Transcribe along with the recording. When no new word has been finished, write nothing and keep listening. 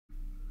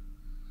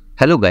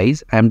Hello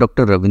guys, I am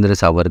Dr. Ravindra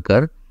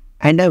Savarkar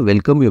and I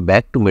welcome you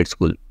back to Med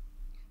School.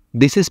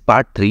 This is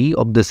part 3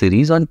 of the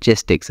series on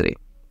chest X-ray.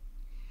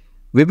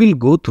 We will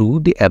go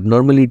through the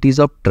abnormalities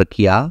of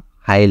trachea,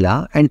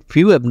 hilar and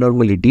few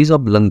abnormalities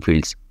of lung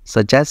fields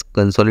such as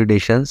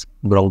consolidations,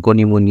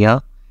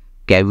 bronchopneumonia,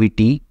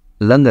 cavity,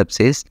 lung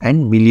abscess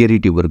and miliary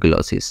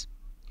tuberculosis.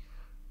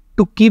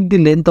 To keep the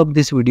length of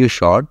this video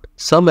short,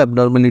 some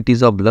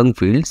abnormalities of lung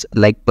fields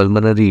like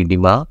pulmonary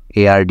edema,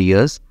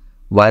 ARDS,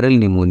 viral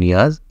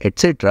pneumonias,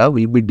 etc.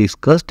 will be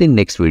discussed in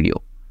next video.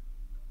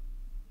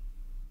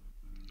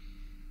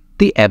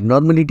 The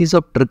abnormalities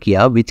of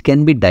trachea which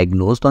can be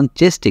diagnosed on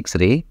chest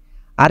X-ray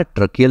are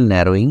tracheal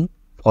narrowing,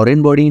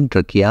 foreign body in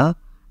trachea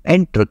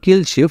and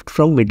tracheal shift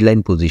from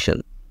midline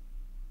position.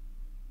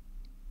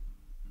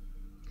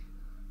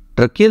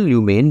 Tracheal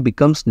lumen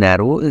becomes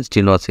narrow in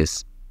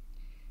stenosis.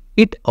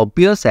 It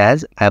appears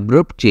as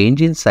abrupt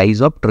change in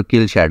size of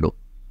tracheal shadow.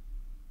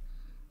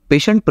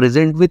 Patient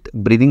present with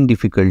breathing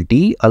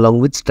difficulty along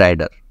with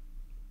stridor.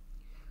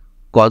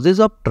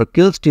 Causes of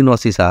tracheal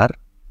stenosis are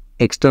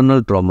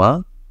external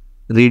trauma,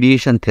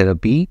 radiation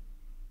therapy,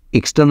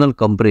 external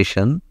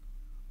compression,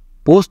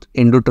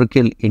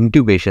 post-endotracheal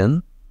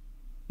intubation,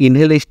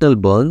 inhalational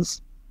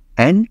burns,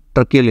 and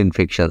tracheal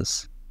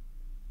infections.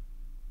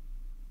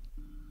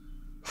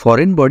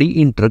 Foreign body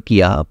in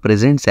trachea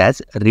presents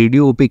as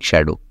radio-opaque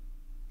shadow.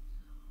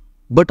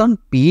 But on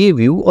PA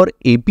view or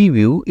AP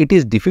view, it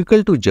is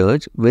difficult to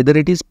judge whether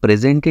it is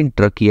present in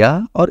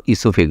trachea or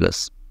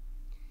esophagus.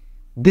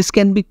 This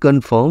can be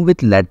confirmed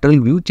with lateral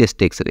view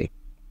chest X-ray.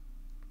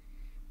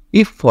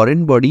 If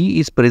foreign body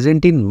is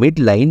present in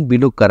midline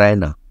below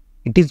carina,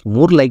 it is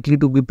more likely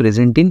to be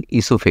present in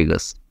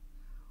esophagus,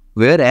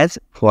 whereas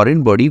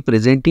foreign body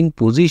present in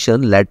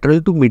position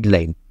lateral to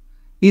midline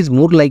is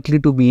more likely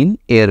to be in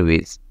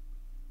airways.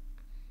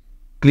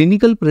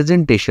 Clinical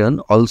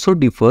presentation also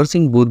differs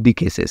in both the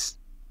cases.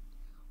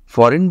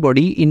 Foreign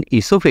body in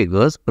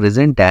esophagus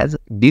present as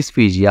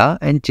dysphagia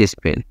and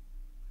chest pain,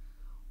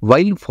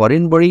 while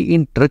foreign body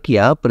in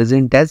trachea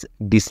present as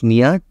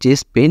dyspnea,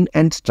 chest pain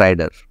and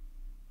stridor.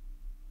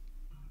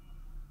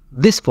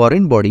 This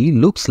foreign body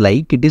looks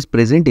like it is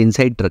present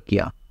inside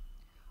trachea,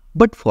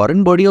 but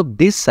foreign body of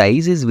this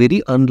size is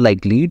very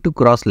unlikely to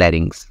cross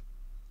larynx.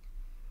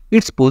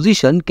 Its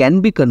position can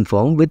be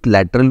confirmed with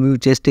lateral view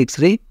chest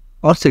X-ray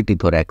or CT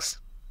thorax.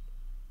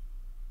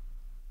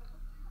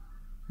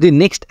 The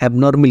next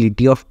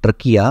abnormality of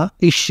trachea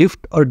is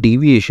shift or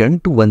deviation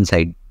to one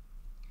side.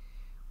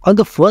 On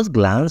the first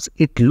glance,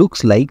 it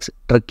looks like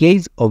trachea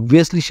is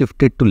obviously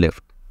shifted to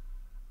left.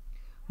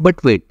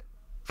 But wait,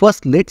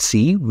 first let's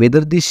see whether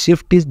this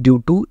shift is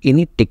due to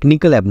any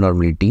technical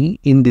abnormality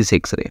in this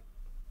X-ray.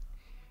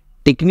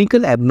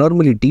 Technical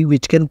abnormality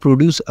which can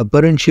produce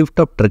apparent shift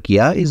of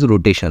trachea is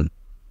rotation.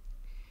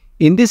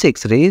 In this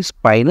X-ray,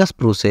 spinous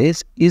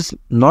process is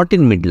not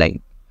in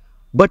midline,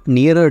 but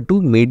nearer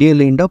to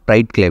medial end of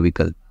right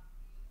clavicle.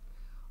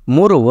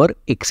 Moreover,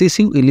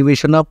 excessive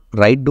elevation of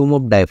right dome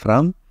of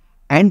diaphragm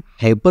and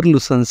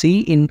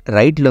hyperlucency in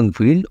right lung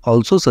field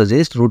also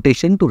suggest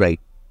rotation to right.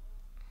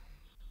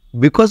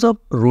 Because of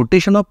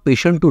rotation of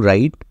patient to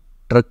right,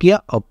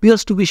 trachea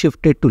appears to be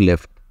shifted to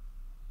left.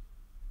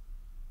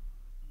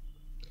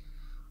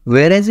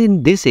 Whereas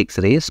in this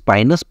X-ray,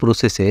 spinous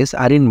processes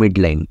are in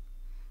midline.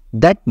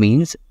 That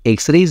means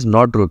X-ray is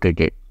not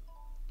rotated.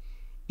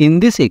 In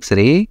this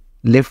X-ray,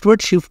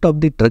 leftward shift of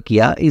the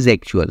trachea is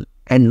actual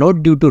and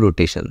not due to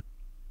rotation.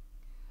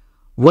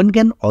 One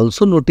can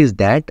also notice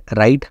that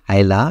right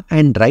hilar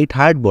and right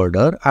heart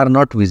border are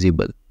not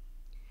visible.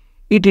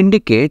 It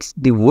indicates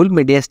the whole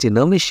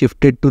mediastinum is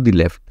shifted to the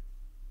left.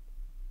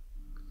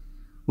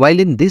 While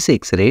in this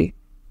X-ray,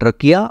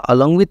 trachea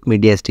along with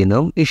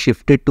mediastinum is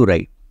shifted to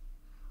right.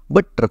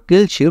 But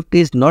tracheal shift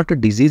is not a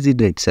disease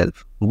in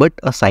itself, but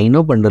a sign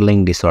of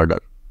underlying disorder.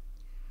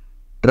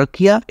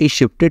 Trachea is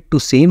shifted to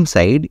same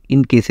side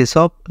in cases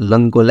of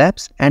lung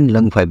collapse and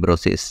lung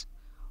fibrosis,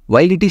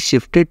 while it is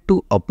shifted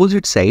to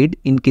opposite side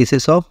in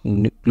cases of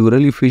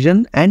pleural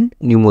effusion and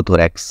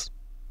pneumothorax.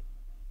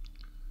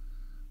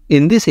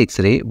 In this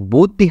X-ray,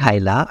 both the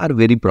hilar are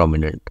very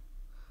prominent.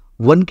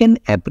 One can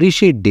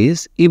appreciate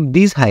this if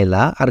these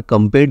hilar are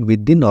compared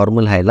with the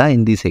normal hilar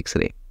in this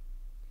X-ray.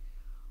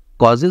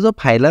 Causes of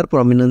hilar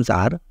prominence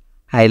are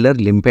hilar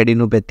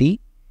lymphadenopathy,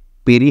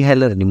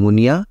 perihilar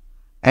pneumonia,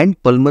 and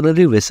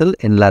pulmonary vessel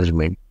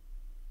enlargement.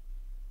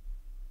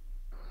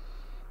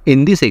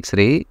 In this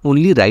X-ray,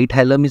 only right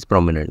hilum is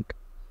prominent.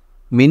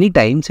 Many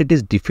times it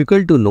is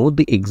difficult to know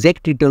the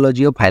exact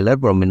etiology of hilar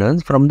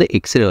prominence from the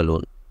X-ray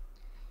alone.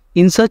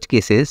 In such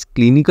cases,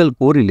 clinical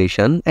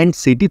correlation and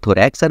CT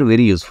thorax are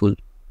very useful.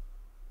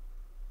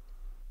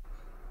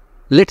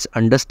 Let's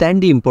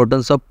understand the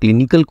importance of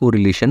clinical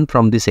correlation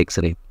from this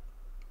X-ray.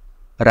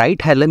 Right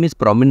hilum is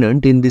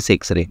prominent in this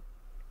X-ray,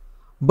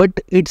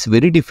 but it's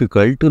very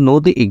difficult to know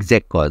the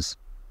exact cause.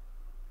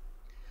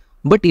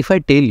 But if I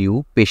tell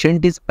you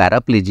patient is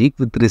paraplegic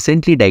with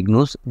recently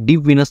diagnosed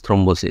deep venous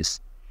thrombosis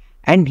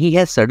and he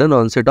has sudden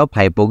onset of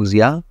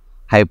hypoxia,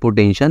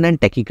 hypotension and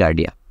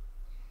tachycardia,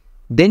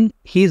 then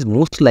he is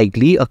most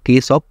likely a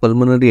case of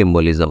pulmonary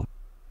embolism.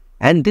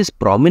 And this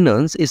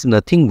prominence is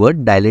nothing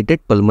but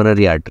dilated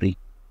pulmonary artery.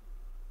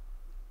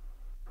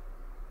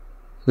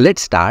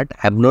 Let's start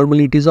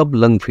abnormalities of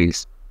lung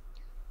fields.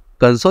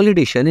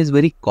 Consolidation is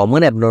very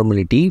common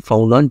abnormality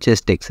found on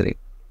chest X-ray.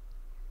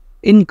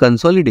 In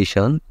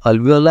consolidation,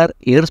 alveolar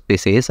air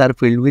spaces are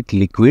filled with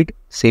liquid,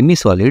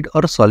 semi-solid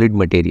or solid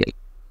material.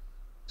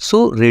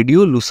 So,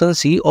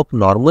 radiolucency of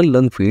normal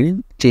lung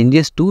field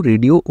changes to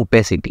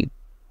radio-opacity.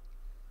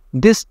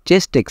 This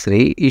chest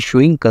X-ray is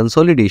showing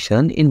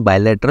consolidation in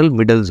bilateral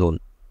middle zone.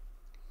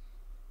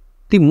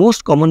 The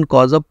most common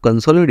cause of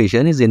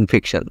consolidation is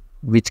infection,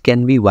 which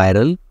can be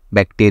viral,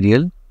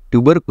 bacterial,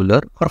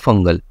 tubercular or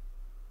fungal.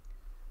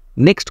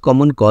 Next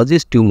common cause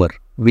is tumor,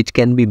 which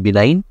can be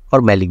benign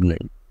or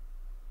malignant.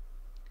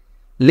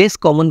 Less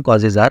common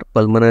causes are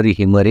pulmonary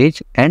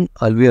hemorrhage and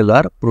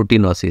alveolar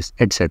proteinosis,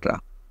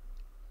 etc.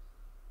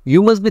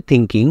 You must be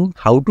thinking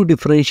how to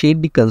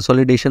differentiate the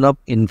consolidation of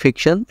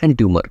infection and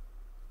tumor.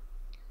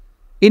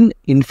 In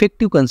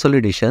infective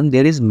consolidation,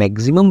 there is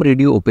maximum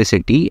radio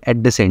opacity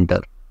at the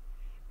center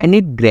and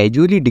it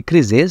gradually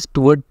decreases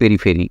toward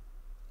periphery,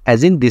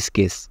 as in this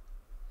case.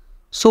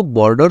 So,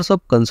 borders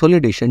of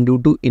consolidation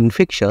due to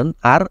infection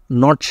are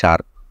not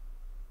sharp.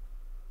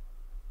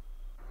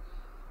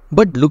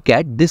 But look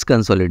at this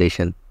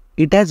consolidation.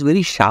 It has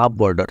very sharp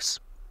borders.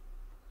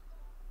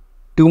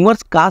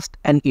 Tumors cast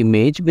an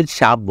image with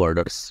sharp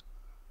borders.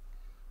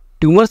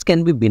 Tumors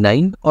can be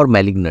benign or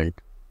malignant.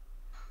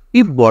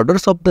 If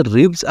borders of the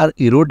ribs are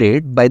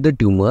eroded by the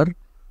tumor,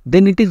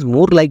 then it is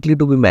more likely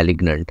to be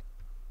malignant.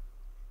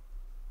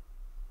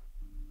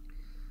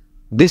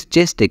 This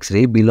chest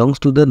X-ray belongs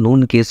to the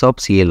known case of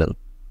CA lung.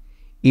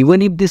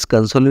 Even if this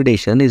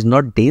consolidation is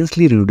not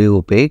densely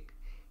radiopaque,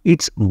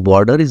 its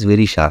border is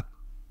very sharp.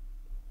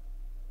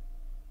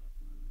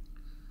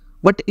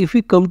 But if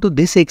we come to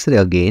this X-ray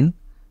again,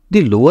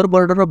 the lower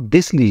border of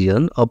this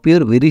lesion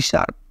appear very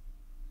sharp.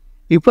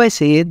 If I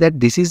say that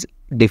this is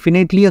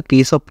definitely a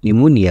case of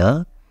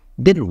pneumonia,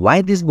 then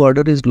why this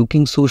border is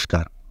looking so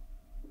sharp?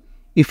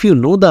 If you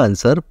know the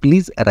answer,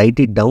 please write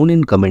it down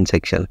in comment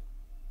section.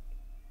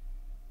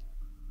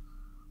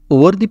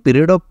 Over the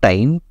period of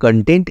time,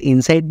 content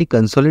inside the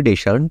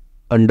consolidation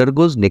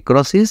undergoes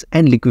necrosis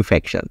and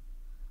liquefaction.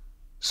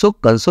 So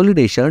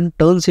consolidation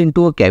turns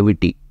into a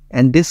cavity,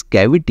 and this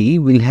cavity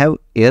will have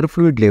air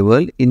fluid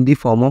level in the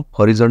form of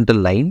horizontal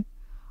line,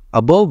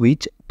 above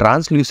which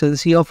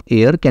translucency of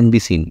air can be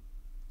seen.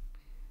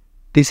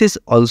 This is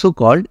also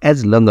called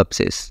as lung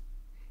abscess.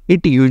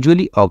 It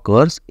usually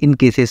occurs in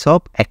cases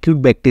of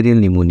acute bacterial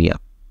pneumonia.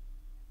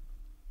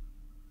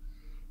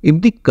 If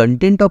the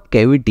content of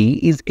cavity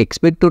is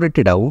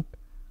expectorated out,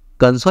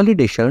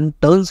 consolidation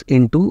turns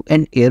into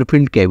an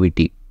air-filled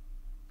cavity.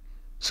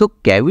 So,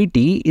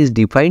 cavity is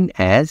defined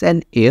as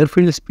an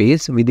air-filled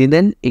space within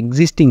an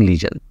existing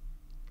lesion.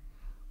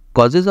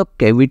 Causes of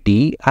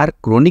cavity are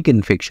chronic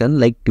infection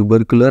like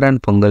tubercular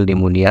and fungal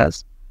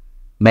pneumonias,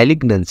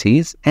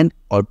 malignancies, and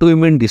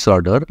autoimmune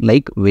disorder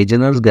like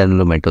Wegener's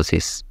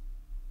granulomatosis.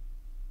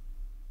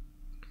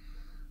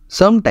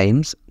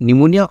 Sometimes,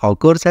 pneumonia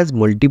occurs as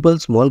multiple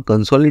small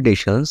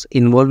consolidations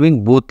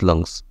involving both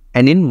lungs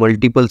and in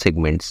multiple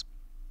segments.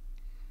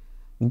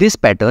 This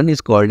pattern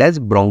is called as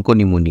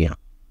bronchopneumonia.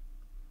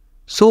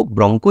 So,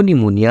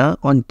 bronchopneumonia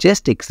on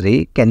chest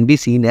X-ray can be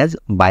seen as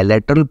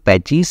bilateral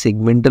patchy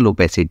segmental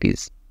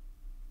opacities.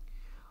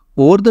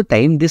 Over the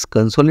time, these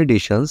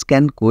consolidations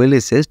can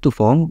coalesce to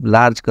form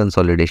large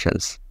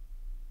consolidations.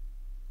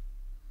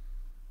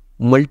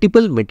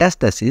 Multiple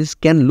metastases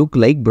can look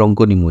like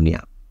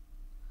bronchopneumonia.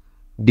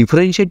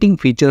 Differentiating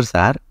features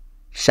are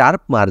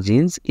sharp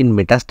margins in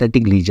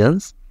metastatic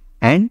lesions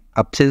and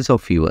absence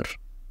of fever.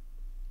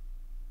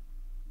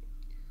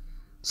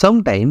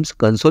 Sometimes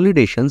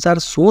consolidations are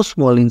so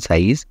small in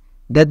size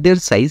that their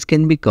size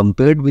can be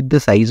compared with the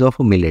size of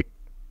a millet.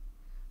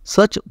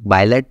 Such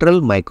bilateral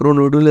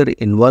micronodular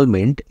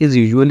involvement is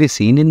usually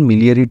seen in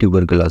miliary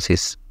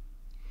tuberculosis.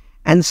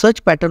 And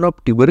such pattern of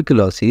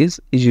tuberculosis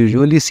is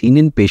usually seen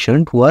in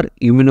patients who are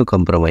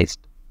immunocompromised.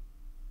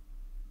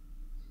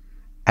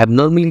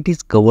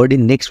 Abnormalities covered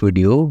in next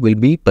video will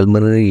be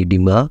pulmonary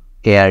edema,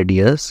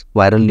 ARDS,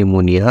 viral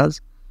pneumonias,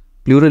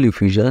 pleural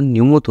effusion,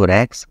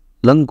 pneumothorax,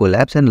 lung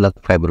collapse and lung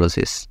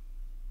fibrosis.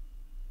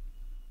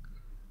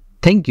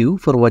 Thank you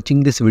for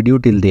watching this video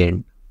till the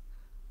end.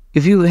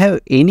 If you have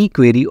any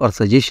query or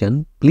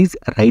suggestion, please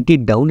write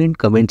it down in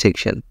comment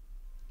section.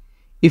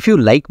 If you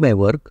like my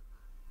work,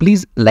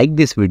 please like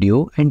this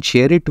video and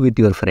share it with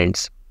your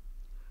friends.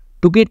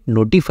 To get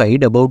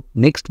notified about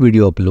next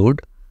video upload,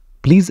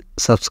 please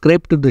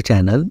subscribe to the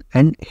channel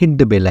and hit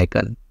the bell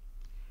icon.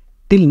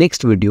 Till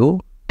next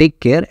video, take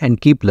care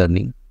and keep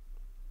learning.